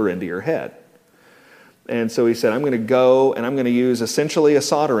growing deeper into your head. And so he said, I'm going to go and I'm going to use essentially a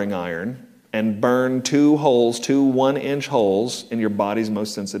soldering iron and burn 2 1-inch holes in your body's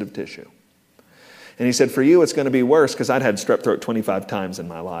most sensitive tissue. And he said, for you, it's going to be worse because I'd had strep throat 25 times in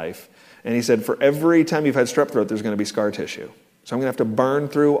my life. And he said, for every time you've had strep throat, there's going to be scar tissue. So I'm going to have to burn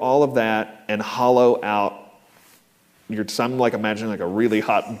through all of that and hollow out so I'm like imagining like a really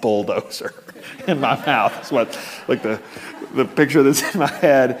hot bulldozer in my mouth. That's what, like the picture that's in my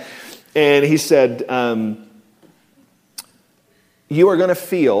head. And he said, you are going to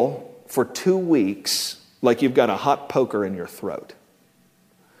feel for 2 weeks like you've got a hot poker in your throat.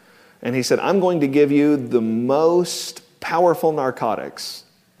 And he said, I'm going to give you the most powerful narcotics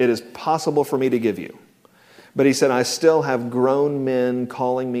it is possible for me to give you. But he said, I still have grown men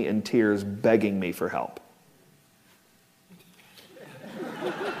calling me in tears, begging me for help.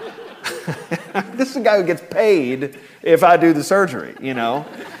 This is a guy who gets paid if I do the surgery,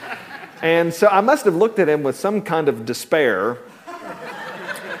 And so I must have looked at him with some kind of despair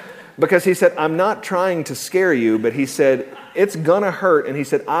because he said, I'm not trying to scare you, but he said, it's going to hurt. And he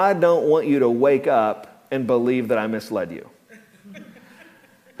said, I don't want you to wake up and believe that I misled you.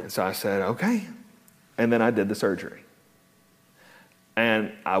 And so I said, okay. And then I did the surgery.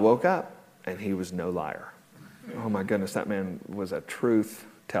 And I woke up and he was no liar. Oh my goodness, that man was a truth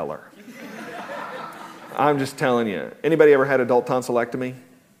teller. I'm just telling you. Anybody ever had adult tonsillectomy?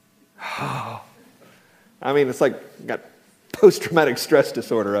 Oh. I mean, it's like got post-traumatic stress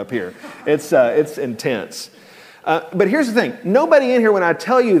disorder up here. It's intense. But here's the thing. Nobody in here, when I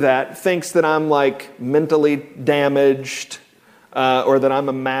tell you that, thinks that I'm like mentally damaged or that I'm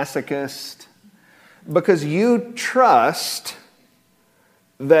a masochist. Because you trust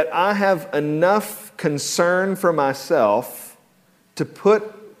that I have enough concern for myself to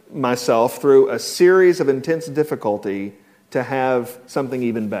put myself through a series of intense difficulty to have something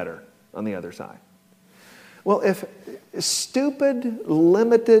even better on the other side. Well, if stupid,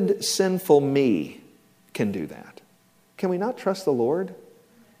 limited, sinful me can do that, can we not trust the Lord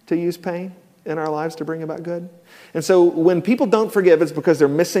to use pain in our lives to bring about good? And so when people don't forgive, it's because they're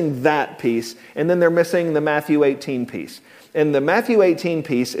missing that piece, and then they're missing the Matthew 18 piece. And the Matthew 18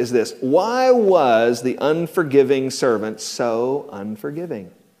 piece is this: why was the unforgiving servant so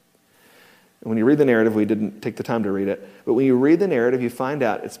unforgiving? And when you read the narrative, we didn't take the time to read it, but when you read the narrative, you find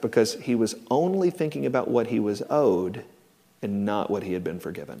out it's because he was only thinking about what he was owed and not what he had been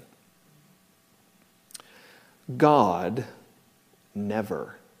forgiven. God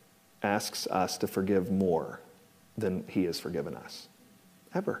never asks us to forgive more than he has forgiven us.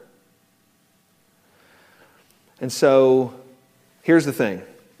 Ever. And so, here's the thing.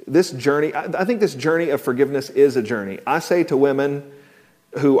 This journey, I think this journey of forgiveness is a journey. I say to women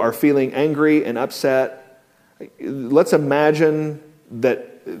who are feeling angry and upset, let's imagine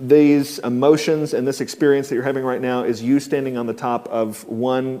that these emotions and this experience that you're having right now is you standing on the top of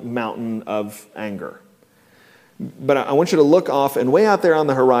one mountain of anger. But I want you to look off, and way out there on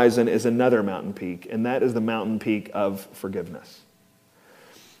the horizon is another mountain peak, and that is the mountain peak of forgiveness.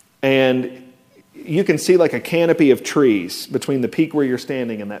 And you can see like a canopy of trees between the peak where you're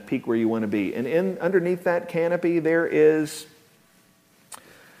standing and that peak where you want to be. And underneath that canopy, there is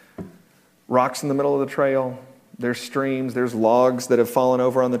rocks in the middle of the trail. There's streams. There's logs that have fallen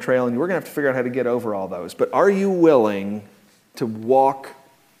over on the trail. And we're going to have to figure out how to get over all those. But are you willing to walk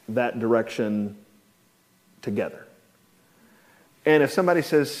that direction together? And if somebody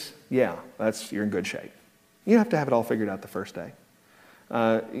says, yeah, you're in good shape. You don't have to have it all figured out the first day.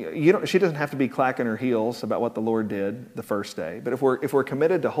 She doesn't have to be clacking her heels about what the Lord did the first day. But if we're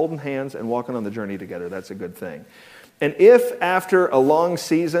committed to holding hands and walking on the journey together, that's a good thing. And if after a long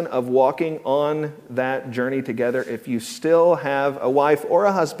season of walking on that journey together, if you still have a wife or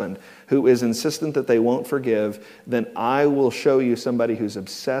a husband who is insistent that they won't forgive, then I will show you somebody who's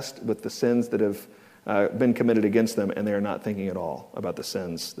obsessed with the sins that have been committed against them, and they're not thinking at all about the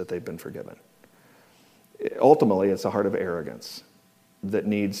sins that they've been forgiven. Ultimately, it's a heart of arrogance that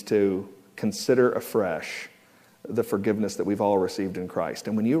needs to consider afresh the forgiveness that we've all received in Christ.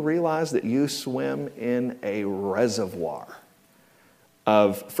 And when you realize that you swim in a reservoir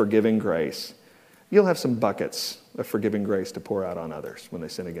of forgiving grace, you'll have some buckets of forgiving grace to pour out on others when they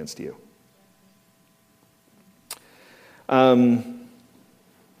sin against you.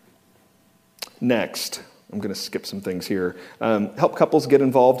 Next, I'm going to skip some things here. Help couples get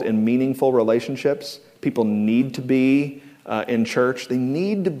involved in meaningful relationships. People need to be in church. They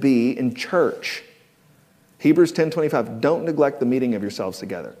need to be in church. Hebrews 10:25, don't neglect the meeting of yourselves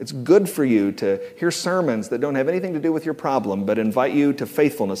together. It's good for you to hear sermons that don't have anything to do with your problem, but invite you to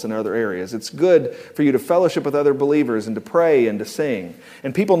faithfulness in other areas. It's good for you to fellowship with other believers and to pray and to sing.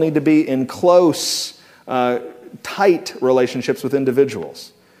 And people need to be in close, tight relationships with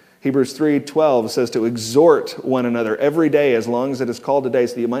individuals. Hebrews 3:12 says to exhort one another every day as long as it is called today,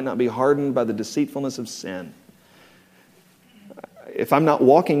 so that you might not be hardened by the deceitfulness of sin. If I'm not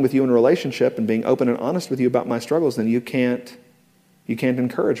walking with you in a relationship and being open and honest with you about my struggles, then you can't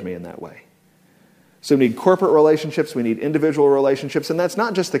encourage me in that way. So we need corporate relationships, we need individual relationships, and that's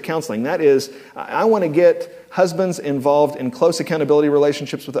not just the counseling. That is, I want to get husbands involved in close accountability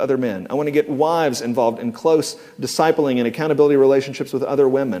relationships with other men. I want to get wives involved in close discipling and accountability relationships with other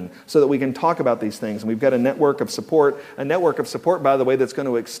women so that we can talk about these things. And we've got a network of support, by the way, that's going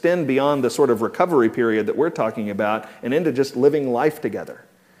to extend beyond the sort of recovery period that we're talking about and into just living life together.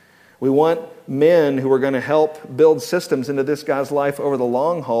 We want men who are going to help build systems into this guy's life over the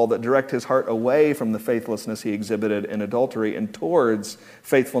long haul that direct his heart away from the faithlessness he exhibited in adultery and towards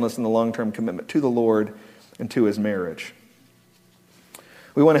faithfulness in the long-term commitment to the Lord and to his marriage.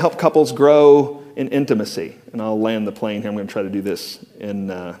 We want to help couples grow in intimacy. And I'll land the plane here. I'm going to try to do this in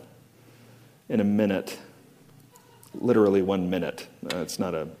a minute. Literally 1 minute. It's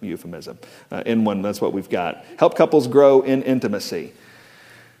not a euphemism. That's what we've got. Help couples grow in intimacy.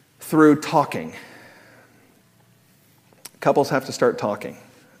 Through talking. Couples have to start talking.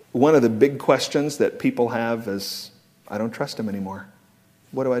 One of the big questions that people have is, I don't trust him anymore.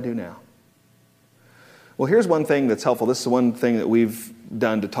 What do I do now? Well, here's one thing that's helpful. This is one thing that we've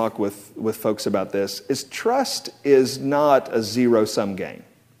done to talk with folks about this, is trust is not a zero-sum game.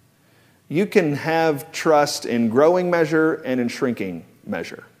 You can have trust in growing measure and in shrinking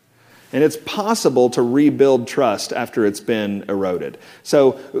measure. And it's possible to rebuild trust after it's been eroded.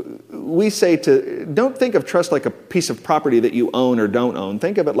 So we say don't think of trust like a piece of property that you own or don't own.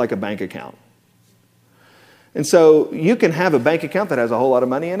 Think of it like a bank account. And so you can have a bank account that has a whole lot of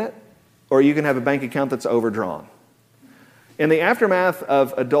money in it, or you can have a bank account that's overdrawn. In the aftermath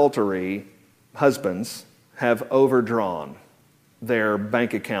of adultery, husbands have overdrawn their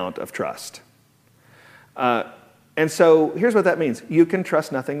bank account of trust. And so here's what that means. You can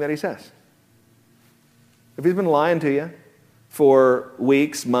trust nothing that he says. If he's been lying to you for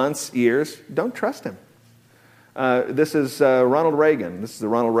weeks, months, years, don't trust him. This is Ronald Reagan. This is the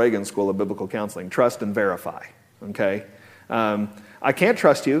Ronald Reagan School of Biblical Counseling. Trust and verify. Okay? I can't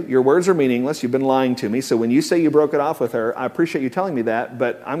trust you. Your words are meaningless. You've been lying to me. So when you say you broke it off with her, I appreciate you telling me that,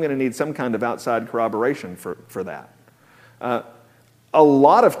 but I'm going to need some kind of outside corroboration for that. A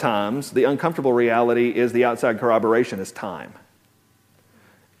lot of times, the uncomfortable reality is the outside corroboration is time.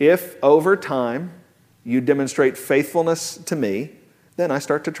 If over time you demonstrate faithfulness to me, then I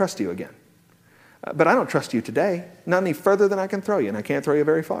start to trust you again. But I don't trust you today, not any further than I can throw you, and I can't throw you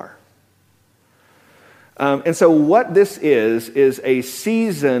very far. And so what this is a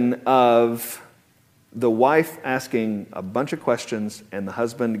season of the wife asking a bunch of questions and the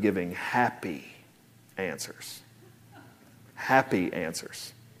husband giving happy answers. Happy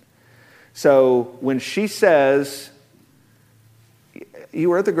answers. So when she says, you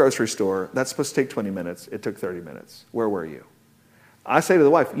were at the grocery store, that's supposed to take 20 minutes, it took 30 minutes. Where were you? I say to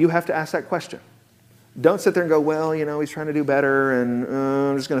the wife, you have to ask that question. Don't sit there and go, well, he's trying to do better and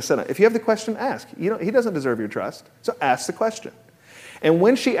I'm just going to sit on it. If you have the question, ask. He doesn't deserve your trust, so ask the question. And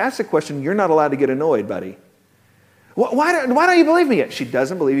when she asks the question, you're not allowed to get annoyed, buddy. Why don't you believe me yet? She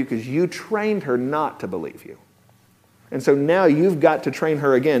doesn't believe you because you trained her not to believe you. And so now you've got to train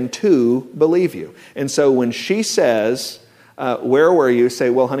her again to believe you. And so when she says, where were you? Say,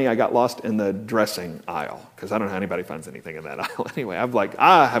 well, honey, I got lost in the dressing aisle. Because I don't know how anybody finds anything in that aisle anyway.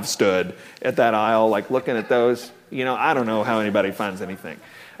 I have stood at that aisle, looking at those. I don't know how anybody finds anything.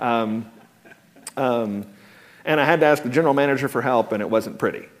 And I had to ask the general manager for help, and it wasn't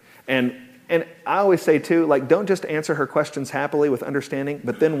pretty. And I always say, too, don't just answer her questions happily with understanding,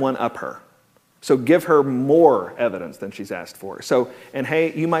 but then one-up her. So give her more evidence than she's asked for. So, and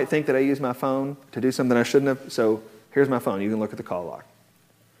hey, you might think that I used my phone to do something I shouldn't have, so here's my phone. You can look at the call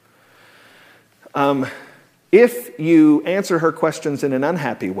log. If you answer her questions in an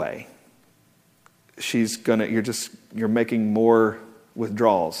unhappy way, you're making more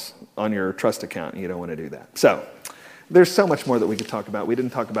withdrawals on your trust account, and you don't want to do that. So, there's so much more that we could talk about. We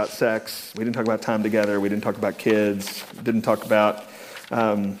didn't talk about sex. We didn't talk about time together. We didn't talk about kids. We didn't talk about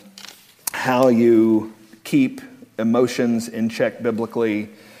how you keep emotions in check biblically.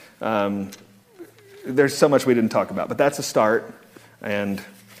 There's so much we didn't talk about, but that's a start, and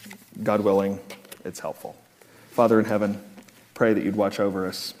God willing, it's helpful. Father in heaven, pray that you'd watch over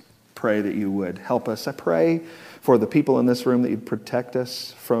us. Pray that you would help us. I pray for the people in this room that you'd protect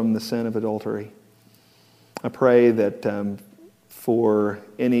us from the sin of adultery. I pray that for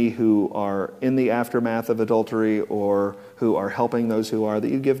any who are in the aftermath of adultery or who are helping those who are, that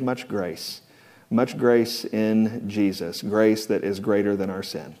you give much grace in Jesus, grace that is greater than our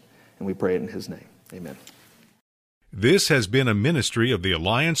sin. And we pray it in his name. Amen. This has been a ministry of the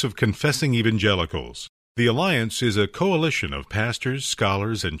Alliance of Confessing Evangelicals. The Alliance is a coalition of pastors,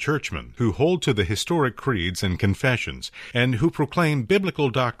 scholars, and churchmen who hold to the historic creeds and confessions and who proclaim biblical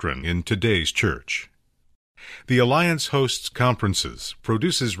doctrine in today's church. The Alliance hosts conferences,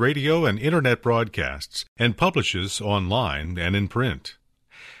 produces radio and internet broadcasts, and publishes online and in print.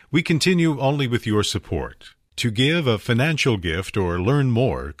 We continue only with your support. To give a financial gift or learn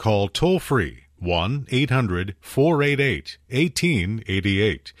more, call toll-free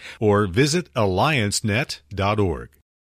 1-800-488-1888 or visit alliancenet.org.